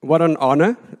what an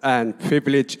honor and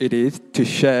privilege it is to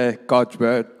share God's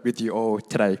word with you all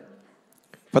today.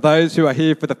 For those who are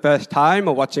here for the first time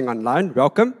or watching online,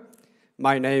 welcome.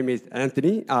 My name is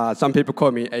Anthony. Some people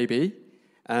call me AB,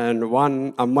 and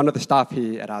I'm one of the staff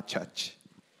here at our church.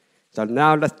 So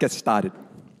now let's get started.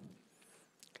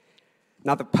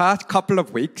 Now, the past couple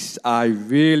of weeks, I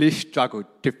really struggled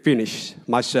to finish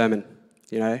my sermon,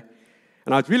 And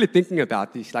I was really thinking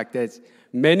about this, there's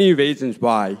many reasons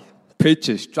why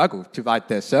preachers struggle to write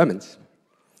their sermons.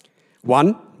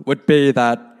 One would be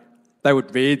that they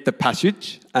would read the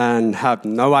passage and have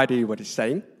no idea what it's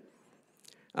saying.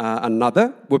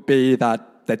 Another would be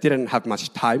that they didn't have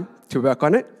much time to work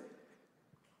on it.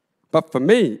 But for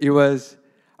me,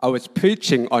 I was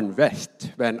preaching on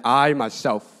rest when I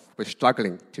myself was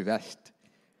struggling to rest.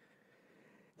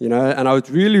 And I was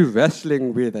really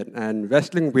wrestling with it and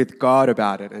wrestling with God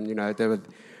about it. And, there were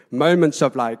moments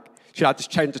of should I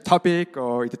just change the topic,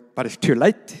 but it's too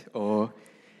late? Or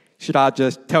should I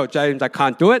just tell James I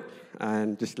can't do it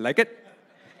and just leg it?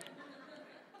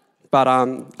 But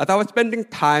as I was spending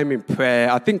time in prayer,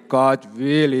 I think God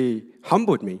really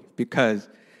humbled me, because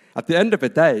at the end of the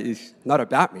day, it's not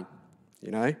about me,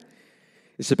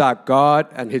 It's about God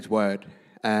and His Word.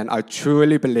 And I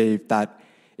truly believe that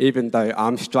even though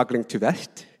I'm struggling to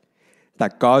rest,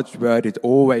 that God's Word is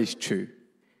always true.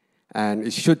 And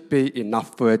it should be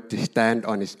enough for it to stand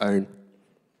on its own.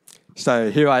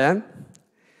 So here I am,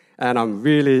 and I'm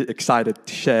really excited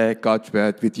to share God's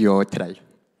Word with you all today.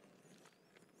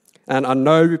 And I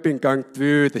know we've been going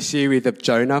through the series of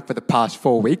Jonah for the past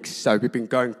 4 weeks, so we've been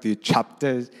going through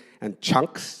chapters and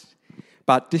chunks.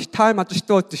 But this time I just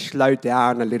thought to slow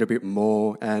down a little bit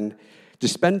more and to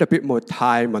spend a bit more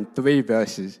time on 3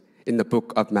 verses in the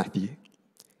book of Matthew.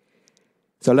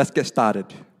 So let's get started.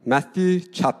 Matthew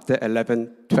chapter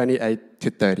 11, 28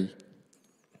 to 30.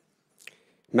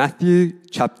 Matthew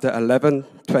chapter 11,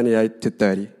 28 to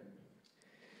 30.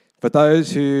 For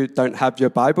those who don't have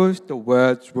your Bibles, the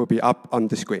words will be up on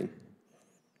the screen.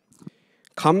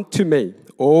 Come to me,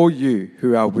 all you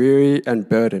who are weary and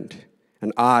burdened,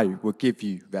 and I will give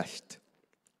you rest.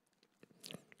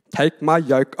 Take my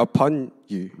yoke upon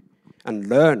you and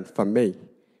learn from me,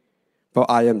 for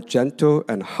I am gentle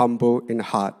and humble in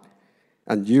heart,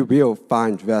 and you will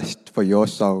find rest for your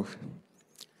souls.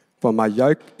 For my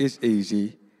yoke is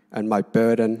easy and my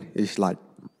burden is light.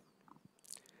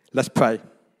 Let's pray.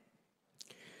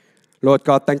 Lord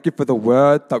God, thank you for the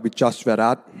word that we just read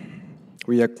out.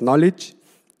 We acknowledge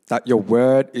that your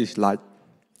word is light,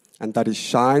 and that it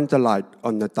shines a light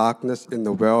on the darkness in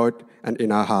the world and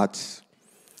in our hearts.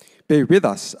 Be with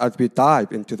us as we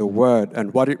dive into the word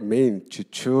and what it means to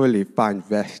truly find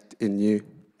rest in you.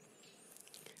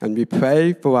 And we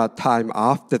pray for our time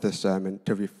after the sermon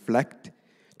to reflect,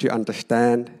 to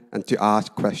understand, and to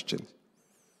ask questions.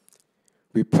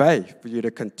 We pray for you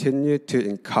to continue to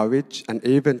encourage and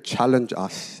even challenge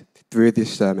us through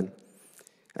this sermon.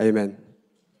 Amen.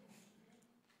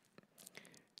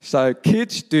 So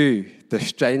kids do the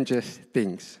strangest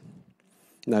things.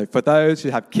 For those who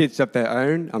have kids of their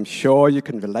own, I'm sure you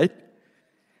can relate.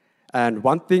 And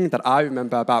one thing that I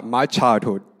remember about my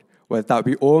childhood was that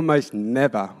we almost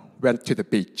never went to the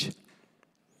beach.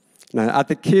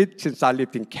 As a kid, since I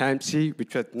lived in Campsie,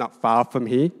 which was not far from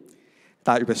here,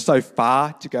 that it was so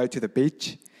far to go to the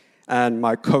beach, and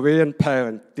my Korean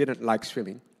parents didn't like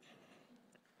swimming.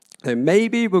 So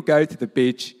maybe we'll go to the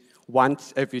beach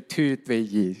once every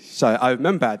 2-3 years. So I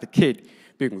remember as a kid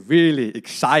being really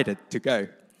excited to go.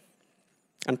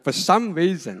 And for some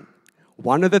reason,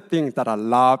 one of the things that I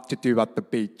loved to do at the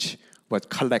beach was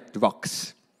collect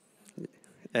rocks.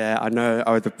 Yeah, I know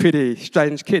I was a pretty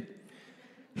strange kid.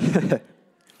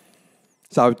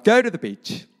 So I would go to the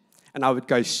beach, and I would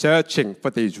go searching for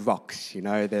these rocks.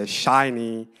 They're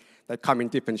shiny, they come in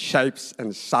different shapes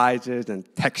and sizes and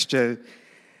textures.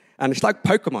 And it's like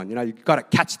Pokemon, you've got to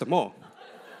catch them all.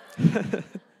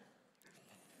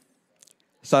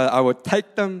 So I would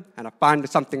take them, and I find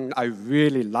something I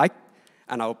really like,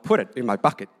 and I would put it in my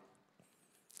bucket.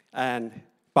 And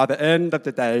by the end of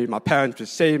the day, my parents would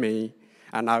see me,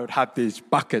 and I would have this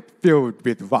bucket filled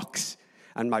with rocks,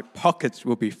 and my pockets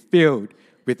will be filled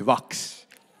with rocks.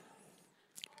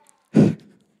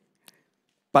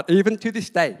 But even to this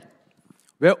day,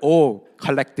 we're all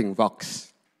collecting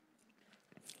rocks.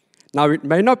 Now, it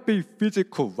may not be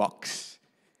physical rocks,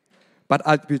 but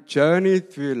as we journey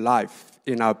through life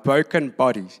in our broken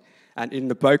bodies and in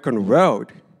the broken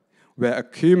world, we're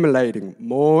accumulating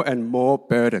more and more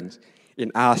burdens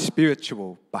in our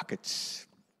spiritual buckets.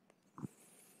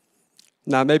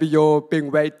 Now, maybe you're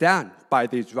being weighed down by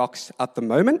these rocks at the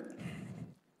moment,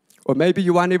 Or maybe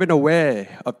you aren't even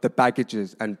aware of the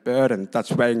baggages and burden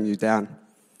that's weighing you down.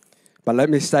 But let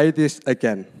me say this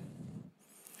again.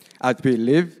 As we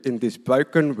live in this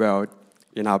broken world,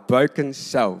 in our broken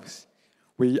selves,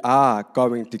 we are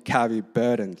going to carry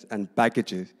burdens and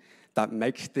baggages that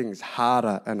makes things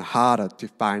harder and harder to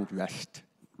find rest.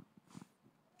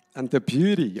 And the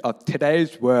beauty of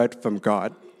today's word from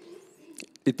God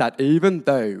is that even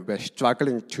though we're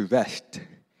struggling to rest,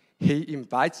 He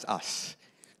invites us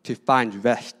to find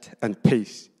rest and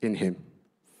peace in Him.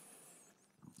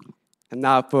 And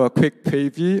now for a quick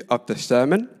preview of the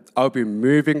sermon, I'll be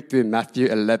moving through Matthew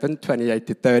 11, 28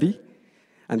 to 30.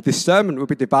 And this sermon will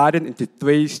be divided into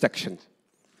 3 sections.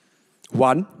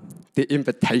 1, the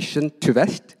invitation to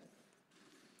rest.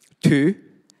 2,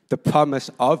 the promise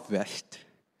of rest.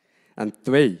 And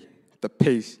 3, the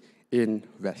peace in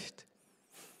rest.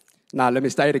 Now, let me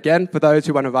say it again for those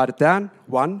who want to write it down.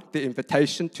 1, the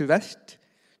invitation to rest.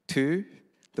 2,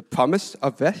 the promise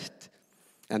of rest.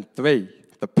 And 3,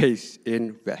 the peace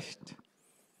in rest.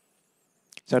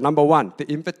 So number 1,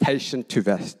 the invitation to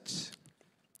rest.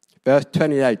 Verse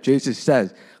 28, Jesus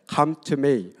says, "Come to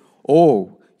me,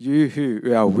 all you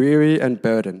who are weary and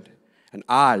burdened, and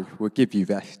I will give you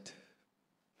rest."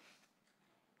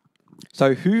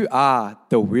 So who are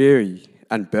the weary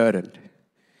and burdened?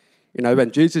 You know,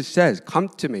 when Jesus says, "Come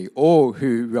to me, all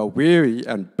who are weary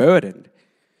and burdened,"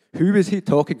 who is He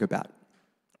talking about?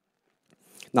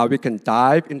 Now we can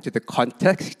dive into the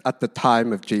context at the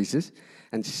time of Jesus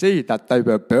and see that they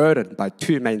were burdened by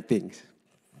 2 main things.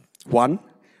 1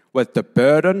 was the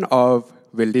burden of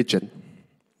religion.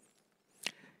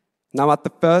 Now at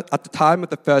the time of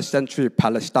the first century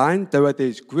Palestine, there were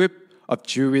these group of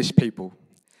Jewish people,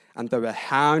 and they were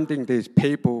hounding these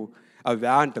people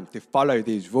around them to follow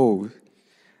these rules.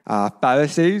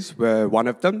 Pharisees were one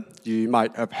of them. You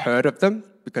might have heard of them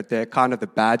because they're kind of the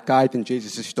bad guys in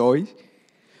Jesus' stories.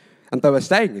 And they were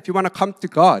saying, if you want to come to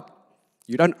God,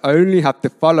 you don't only have to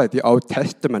follow the Old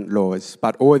Testament laws,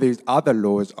 but all these other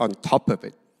laws on top of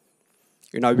it.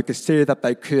 You know, we can see that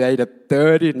they created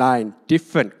 39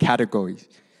 different categories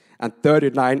and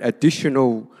 39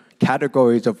 additional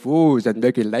categories of rules and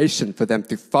regulations for them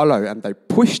to follow, and they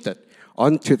pushed it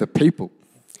onto the people.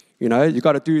 You know, you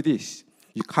got to do this.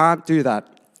 You can't do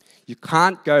that. You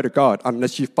can't go to God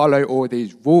unless you follow all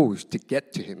these rules to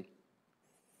get to Him.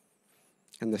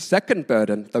 And the second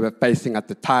burden they were facing at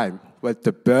the time was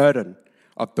the burden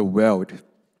of the world.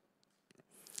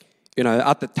 You know,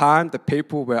 at the time, the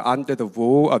people were under the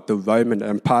rule of the Roman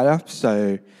Empire,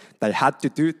 so they had to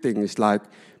do things like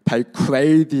pay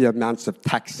crazy amounts of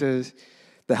taxes,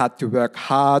 they had to work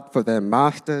hard for their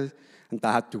masters, and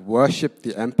they had to worship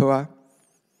the emperor.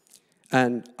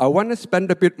 And I want to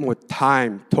spend a bit more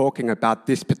time talking about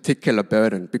this particular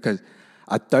burden because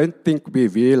I don't think we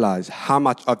realize how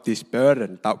much of this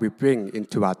burden that we bring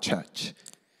into our church.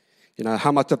 You know,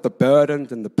 how much of the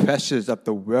burdens and the pressures of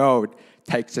the world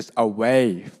takes us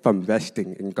away from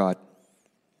resting in God.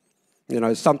 You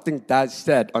know, something Dad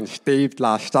said on Steve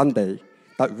last Sunday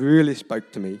that really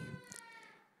spoke to me.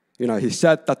 You know, he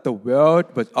said that the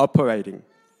world was operating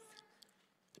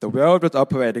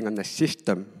on the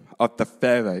system of the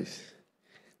pharaohs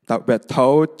that were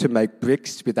told to make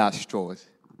bricks without straws.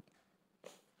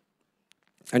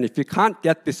 And if you can't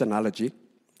get this analogy,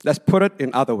 let's put it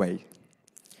in other way.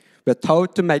 We're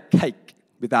told to make cake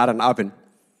without an oven.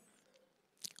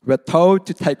 We're told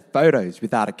to take photos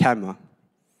without a camera.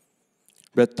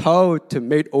 We're told to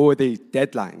meet all these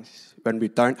deadlines when we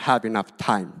don't have enough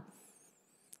time.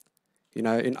 You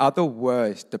know, in other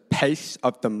words, the pace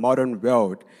of the modern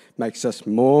world makes us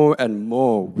more and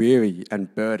more weary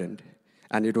and burdened,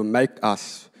 and it will make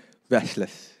us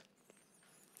restless.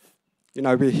 You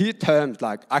know, we hear terms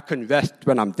like, "I can rest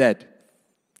when I'm dead."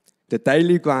 The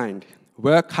daily grind,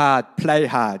 work hard, play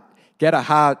hard, get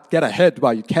ahead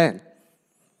while you can.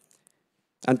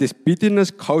 And this busyness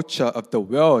culture of the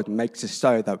world makes it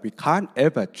so that we can't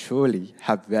ever truly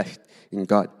have rest in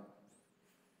God.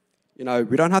 You know,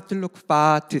 we don't have to look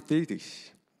far to see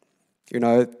this. You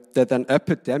know, there's an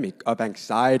epidemic of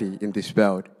anxiety in this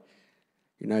world.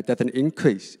 You know, there's an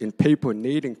increase in people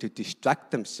needing to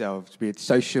distract themselves with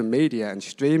social media and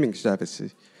streaming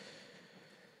services.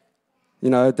 You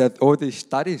know, there's all these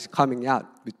studies coming out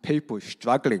with people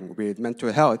struggling with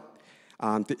mental health,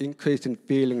 the increase in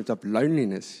feelings of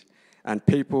loneliness, and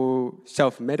people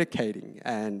self-medicating,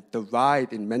 and the rise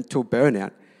in mental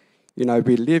burnout. You know,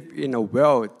 we live in a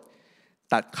world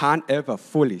that can't ever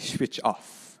fully switch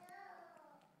off.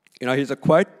 You know, here's a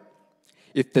quote: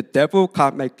 "If the devil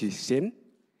can't make you sin,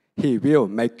 he will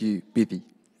make you busy."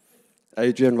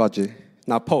 Adrian Rogers.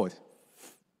 Now pause.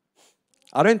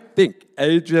 I don't think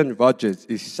Adrian Rogers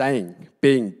is saying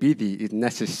being busy is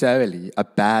necessarily a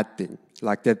bad thing.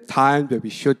 Like, there are times where we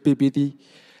should be busy.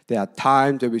 There are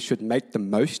times where we should make the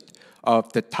most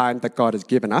of the time that God has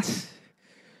given us.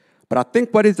 But I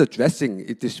think what he's addressing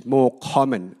is this more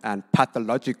common and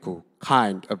pathological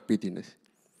kind of busyness.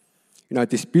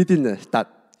 This busyness that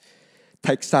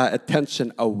takes our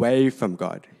attention away from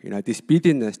God. This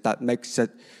busyness that makes it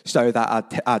so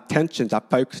that our attentions are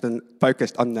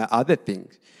focused on the other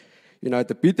things.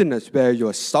 The busyness where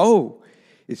your soul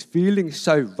is feeling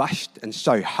so rushed and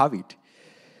so hurried.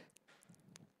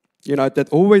 There's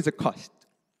always a cost.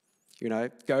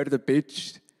 Go to the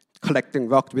beach collecting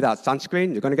rocks without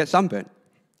sunscreen, you're going to get sunburned.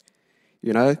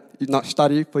 You not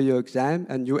study for your exam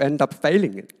and you end up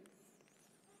failing it.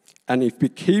 And if we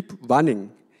keep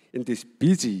running in this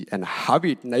busy and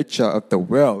hurried nature of the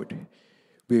world,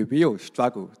 we will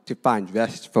struggle to find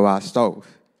rest for our souls.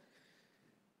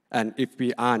 And if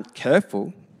we aren't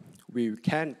careful, we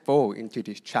can fall into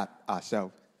this trap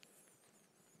ourselves.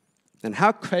 And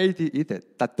how crazy is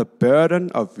it that the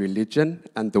burden of religion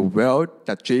and the world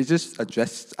that Jesus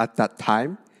addressed at that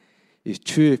time is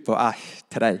true for us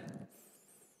today?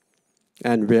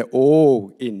 And we're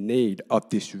all in need of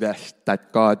this rest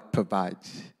that God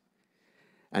provides.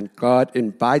 And God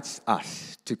invites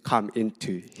us to come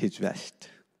into his rest.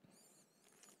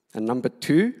 And number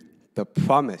 2, the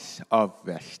promise of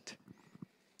rest.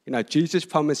 Jesus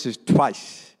promises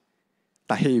twice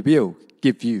that he will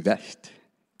give you rest.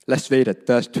 Let's read it,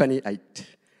 verse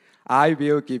 28. I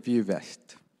will give you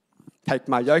rest. Take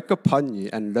my yoke upon you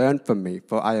and learn from me,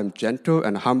 for I am gentle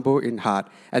and humble in heart,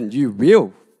 and you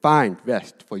will find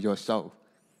rest for your soul.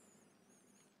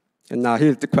 And now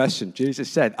here's the question. Jesus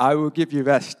said, I will give you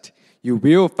rest. You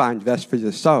will find rest for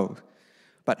your soul.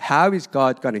 But how is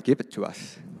God going to give it to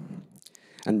us?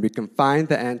 And we can find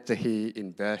the answer here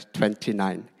in verse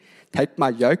 29. Take my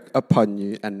yoke upon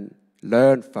you and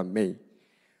learn from me,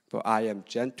 for I am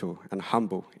gentle and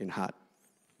humble in heart.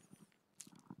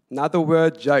 Now, the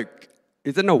word yoke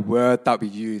isn't a word that we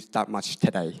use that much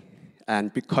today.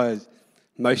 And because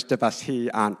most of us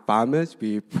here aren't farmers,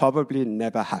 we probably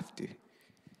never have to.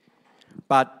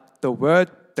 But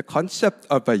the concept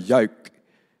of a yoke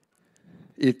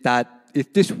is that it's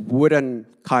this wooden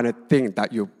kind of thing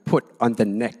that you put on the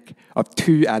neck of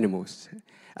 2 animals.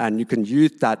 And you can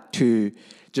use that to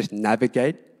just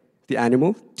navigate the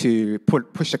animal, to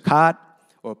push a cart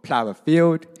or plow a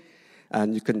field.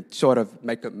 And you can sort of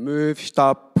make it move,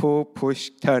 stop, pull, push,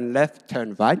 turn left,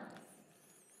 turn right.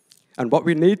 And what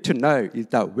we need to know is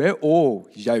that we're all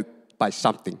yoked by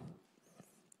something.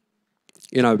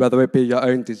 Whether it be your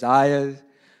own desires,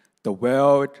 the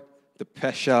world, the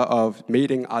pressure of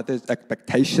meeting others'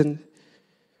 expectations.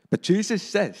 But Jesus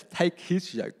says, take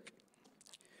his yoke.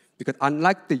 Because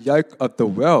unlike the yoke of the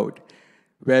world,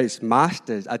 where its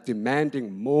masters are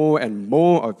demanding more and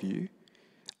more of you,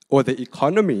 or the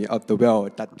economy of the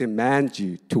world that demands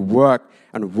you to work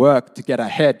and work to get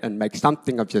ahead and make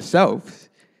something of yourself,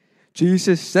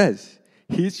 Jesus says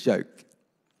his yoke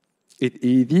is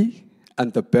easy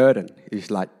and the burden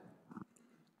is light.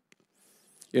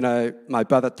 My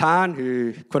brother Tan,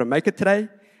 who couldn't make it today,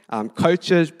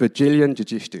 coaches Brazilian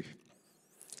Jiu-Jitsu.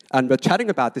 And we're chatting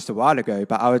about this a while ago,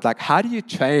 but I was like, how do you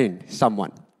train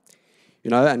someone?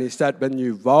 And he said when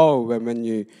you roll and when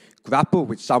you grapple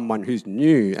with someone who's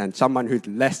new and someone who's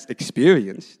less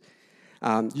experienced,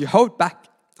 you hold back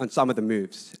on some of the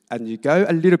moves and you go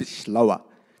a little bit slower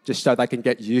just so they can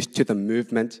get used to the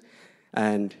movement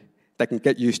and they can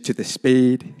get used to the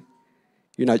speed.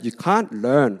 You can't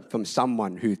learn from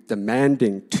someone who's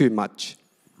demanding too much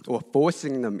or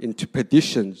forcing them into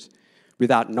positions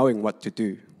without knowing what to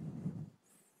do.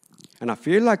 And I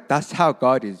feel like that's how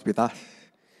God is with us.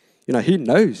 He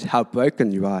knows how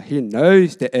broken you are. He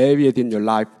knows the areas in your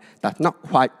life that's not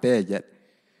quite there yet.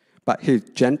 But he's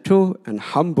gentle and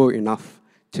humble enough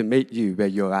to meet you where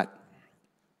you're at.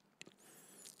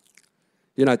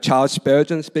 Charles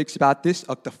Spurgeon speaks about this.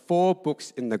 Of the 4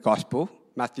 books in the Gospel,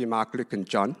 Matthew, Mark, Luke, and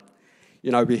John,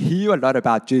 we hear a lot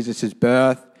about Jesus'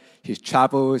 birth, his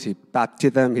travels, his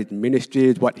baptism, his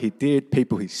ministries, what he did,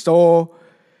 people he saw.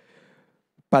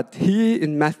 But here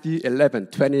in Matthew 11,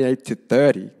 28 to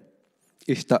 30,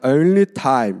 is the only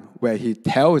time where he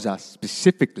tells us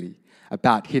specifically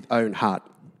about his own heart.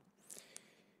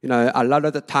 A lot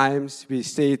of the times we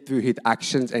see through his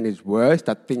actions and his words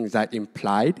that things are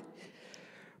implied.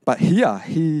 But here,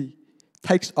 he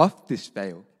takes off this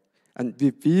veil and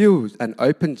reveals and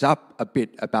opens up a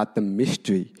bit about the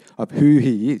mystery of who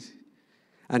he is.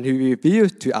 And he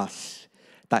reveals to us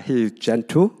that he is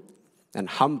gentle and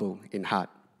humble in heart.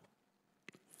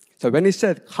 So when he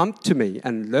said, come to me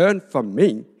and learn from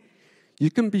me,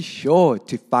 you can be sure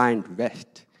to find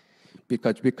rest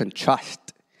because we can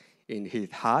trust in his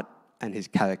heart and his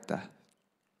character.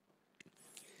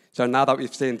 So now that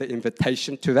we've seen the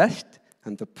invitation to rest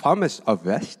and the promise of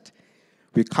rest,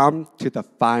 we come to the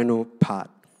final part,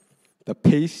 the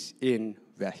peace in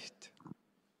rest.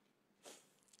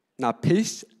 Now,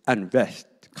 peace and rest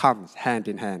comes hand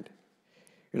in hand.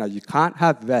 You can't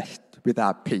have rest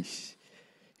without peace.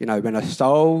 When a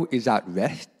soul is at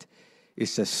rest,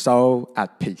 it's a soul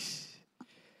at peace.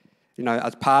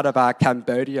 As part of our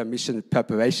Cambodia mission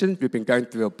preparation, we've been going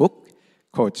through a book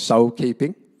called Soul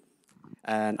Keeping.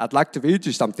 And I'd like to read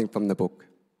you something from the book.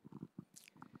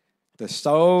 The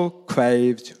soul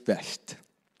craves rest.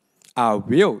 Our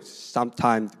wills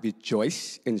sometimes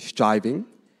rejoice in striving.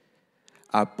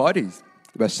 Our bodies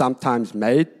were sometimes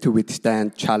made to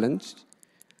withstand challenge.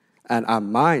 And our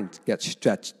minds get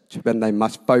stretched when they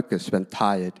must focus when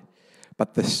tired.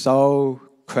 But the soul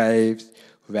craves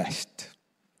rest.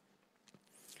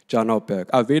 John Ortberg.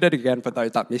 I'll read it again for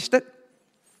those that missed it.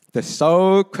 The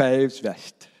soul craves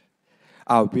rest.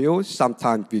 Our wills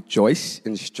sometimes rejoice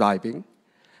in striving.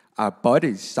 Our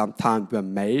bodies sometimes were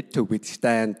made to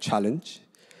withstand challenge.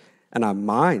 And our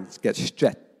minds get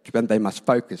stretched when they must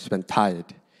focus when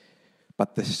tired.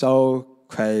 But the soul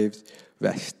craves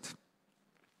rest.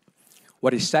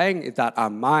 What he's saying is that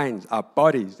our minds, our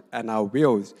bodies, and our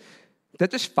wills, they're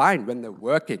just fine when they're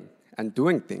working and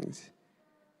doing things.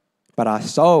 But our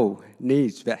soul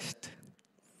needs rest.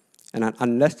 And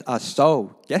unless our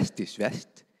soul gets this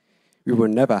rest, we will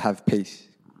never have peace.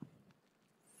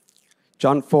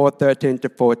 John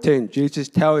 4:13-14, Jesus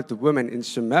tells the woman in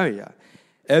Samaria,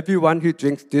 everyone who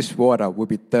drinks this water will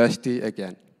be thirsty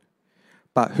again.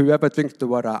 But whoever drinks the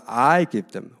water I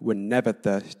give them will never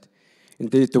thirst.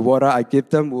 Indeed, the water I give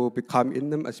them will become in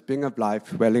them a spring of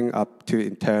life, welling up to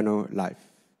eternal life.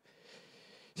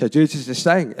 So Jesus is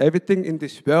saying, everything in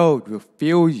this world will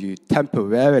fill you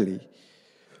temporarily,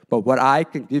 but what I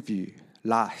can give you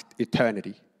lasts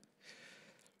eternity.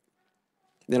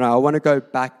 I want to go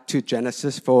back to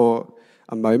Genesis for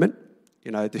a moment,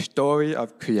 the story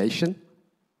of creation.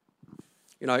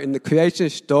 In the creation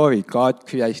story, God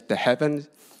creates the heavens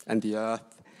and the earth,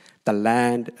 the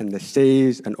land and the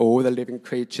seas and all the living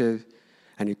creatures.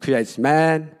 And he creates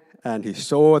man, and he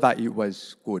saw that it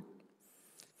was good.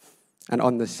 And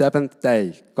on the seventh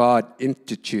day, God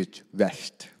institutes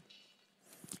rest.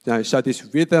 So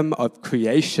this rhythm of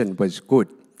creation was good.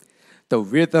 The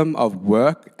rhythm of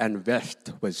work and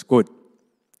rest was good.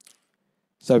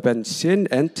 So when sin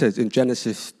enters in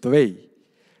Genesis 3,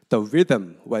 the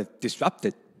rhythm was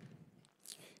disrupted.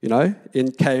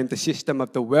 In came the system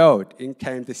of the world, in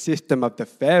came the system of the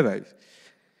pharaohs.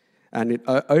 And it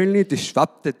only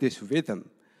disrupted this rhythm,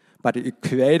 but it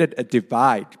created a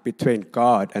divide between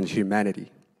God and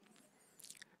humanity.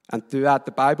 And throughout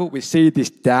the Bible, we see this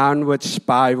downward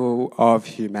spiral of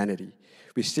humanity.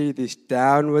 We see this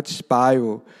downward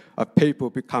spiral of people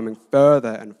becoming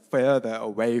further and further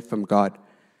away from God.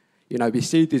 We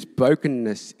see this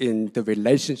brokenness in the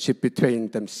relationship between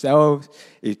themselves,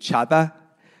 each other,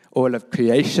 all of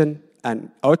creation,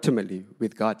 and ultimately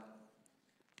with God.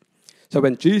 So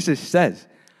when Jesus says,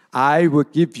 I will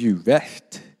give you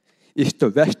rest, it's the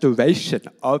restoration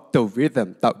of the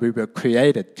rhythm that we were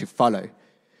created to follow.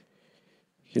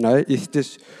 It's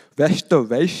this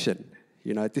restoration.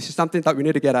 This is something that we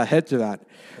need to get our heads around.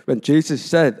 When Jesus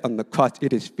said on the cross,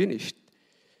 it is finished,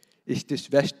 it's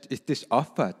this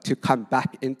offer to come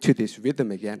back into this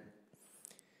rhythm again.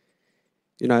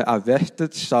 A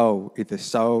rested soul is a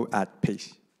soul at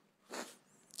peace.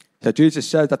 So Jesus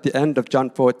says at the end of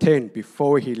John 14,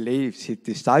 before he leaves his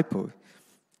disciples,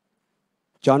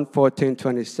 John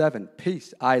 14:27,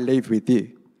 peace I leave with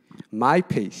you. My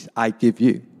peace I give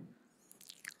you.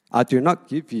 I do not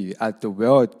give you as the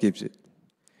world gives it.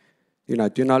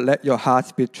 Do not let your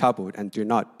hearts be troubled and do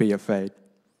not be afraid.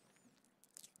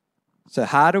 So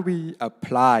how do we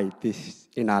apply this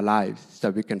in our lives so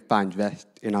we can find rest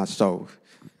in our souls?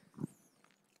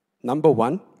 Number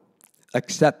one,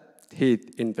 accept his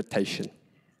invitation.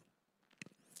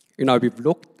 We've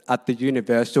looked at the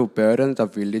universal burdens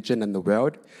of religion and the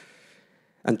world,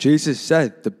 and Jesus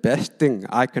said, the best thing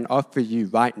I can offer you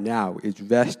right now is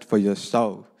rest for your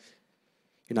soul.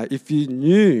 If you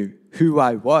knew who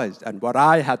I was and what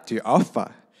I had to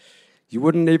offer, you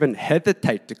wouldn't even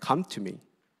hesitate to come to me.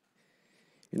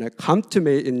 Come to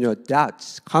me in your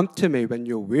doubts. Come to me when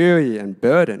you're weary and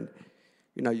burdened.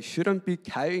 You shouldn't be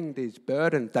carrying these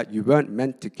burdens that you weren't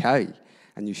meant to carry,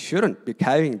 and you shouldn't be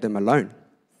carrying them alone.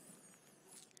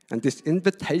 And this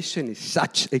invitation is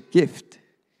such a gift.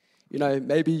 You know,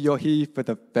 maybe you're here for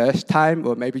the first time,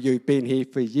 or maybe you've been here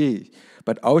for years.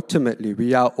 But ultimately,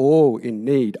 we are all in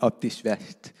need of this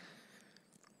rest.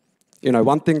 You know,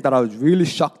 one thing that I was really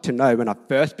shocked to know when I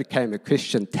first became a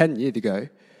Christian 10 years ago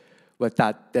was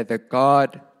that there's a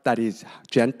God that is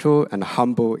gentle and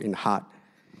humble in heart.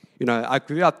 You know, I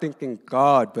grew up thinking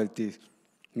God was this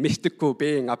mystical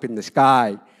being up in the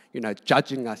sky, you know,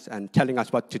 judging us and telling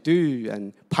us what to do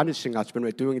and punishing us when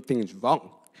we're doing things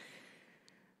wrong.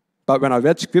 But when I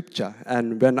read Scripture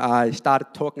and when I started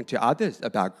talking to others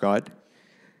about God,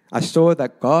 I saw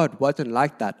that God wasn't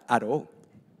like that at all.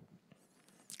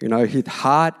 You know, his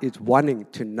heart is wanting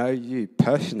to know you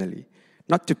personally,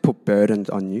 not to put burdens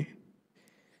on you.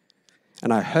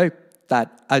 And I hope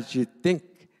that as you think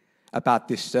about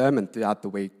this sermon throughout the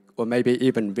week, or maybe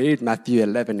even read Matthew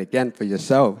 11 again for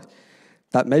yourself,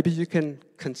 that maybe you can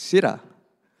consider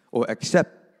or accept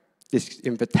this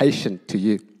invitation to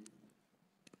you.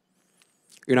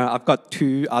 You know, I've got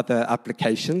 2 other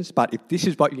applications, but if this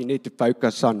is what you need to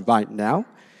focus on right now,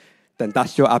 then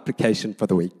that's your application for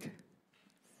the week.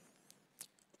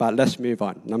 But let's move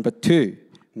on. Number 2,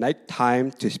 make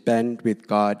time to spend with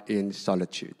God in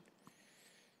solitude.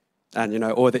 And, you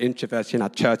know, all the introverts in our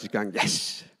church are going,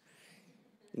 yes.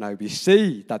 You know, we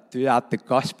see that throughout the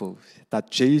Gospels,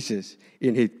 that Jesus,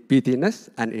 in his busyness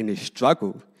and in his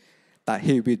struggle, that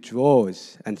he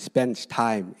withdraws and spends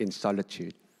time in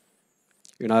solitude.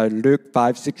 You know, Luke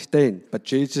 5:16, but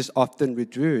Jesus often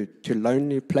withdrew to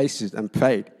lonely places and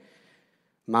prayed.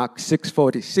 Mark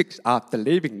 6:46, after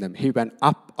leaving them, he went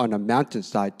up on a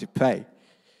mountainside to pray.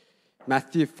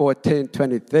 Matthew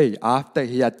 14:23, after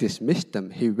he had dismissed them,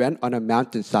 he went on a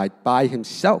mountainside by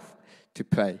himself to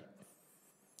pray.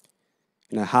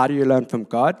 You know, how do you learn from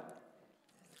God?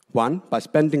 1, by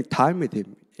spending time with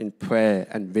him in prayer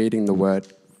and reading the Word.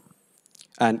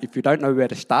 And if you don't know where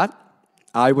to start,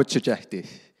 I would suggest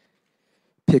this.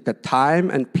 Pick a time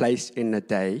and place in the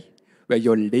day where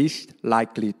you're least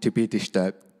likely to be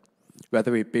disturbed,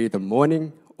 whether it be the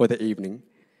morning or the evening.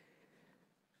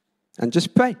 And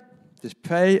just pray. Just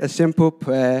pray a simple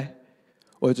prayer,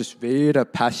 or just read a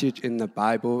passage in the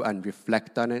Bible and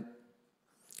reflect on it.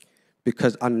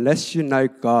 Because unless you know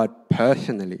God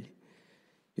personally,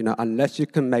 you know, unless you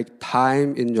can make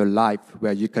time in your life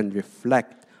where you can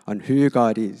reflect on who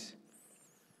God is,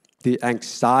 the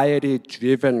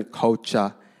anxiety-driven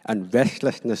culture and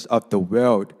restlessness of the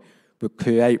world will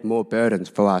create more burdens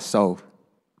for our soul.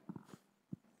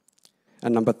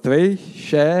 And number 3,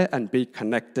 share and be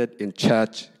connected in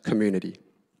church community.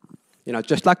 You know,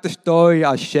 just like the story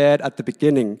I shared at the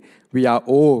beginning, we are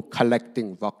all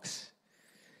collecting rocks.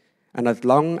 And as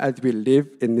long as we live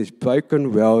in this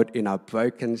broken world in our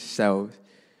broken selves,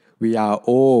 we are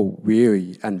all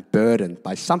weary and burdened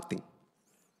by something.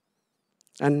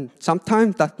 And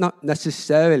sometimes that's not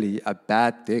necessarily a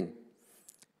bad thing.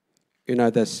 You know,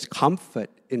 there's comfort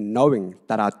in knowing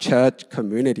that our church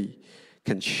community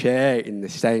can share in the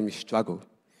same struggle.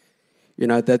 You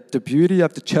know, that the beauty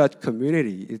of the church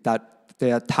community is that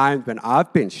there are times when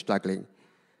I've been struggling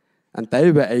and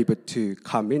they were able to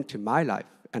come into my life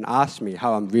and ask me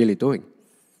how I'm really doing.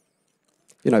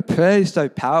 You know, prayer is so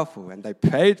powerful, and they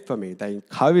prayed for me, they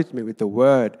encouraged me with the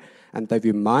Word, and they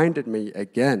reminded me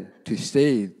again to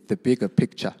see the bigger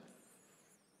picture.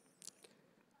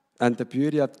 And the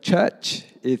beauty of church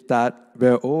is that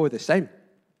we're all the same.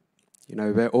 You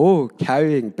know, we're all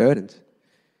carrying burdens.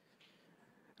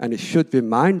 And it should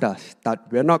remind us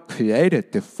that we're not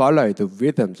created to follow the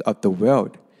rhythms of the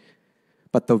world,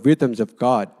 but the rhythms of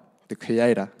God, the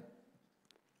Creator.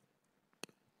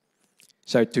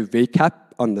 So to recap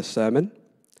on the sermon,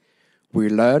 we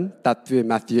learn that through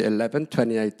Matthew 11,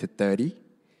 28 to 30,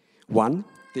 1,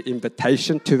 the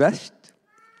invitation to rest,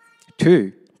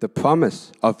 2, the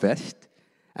promise of rest,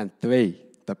 and 3,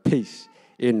 the peace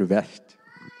in rest.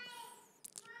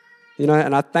 You know,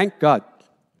 and I thank God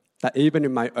that even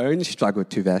in my own struggle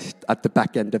to rest at the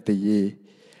back end of the year,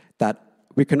 that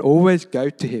we can always go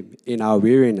to Him in our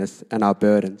weariness and our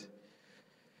burdens,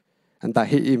 and that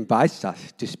He invites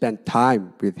us to spend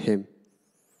time with Him.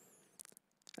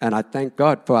 And I thank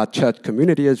God for our church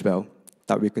community as well,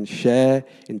 that we can share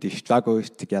in these struggles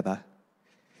together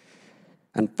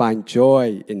and find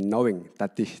joy in knowing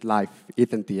that this life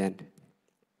isn't the end.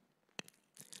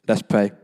 Let's pray.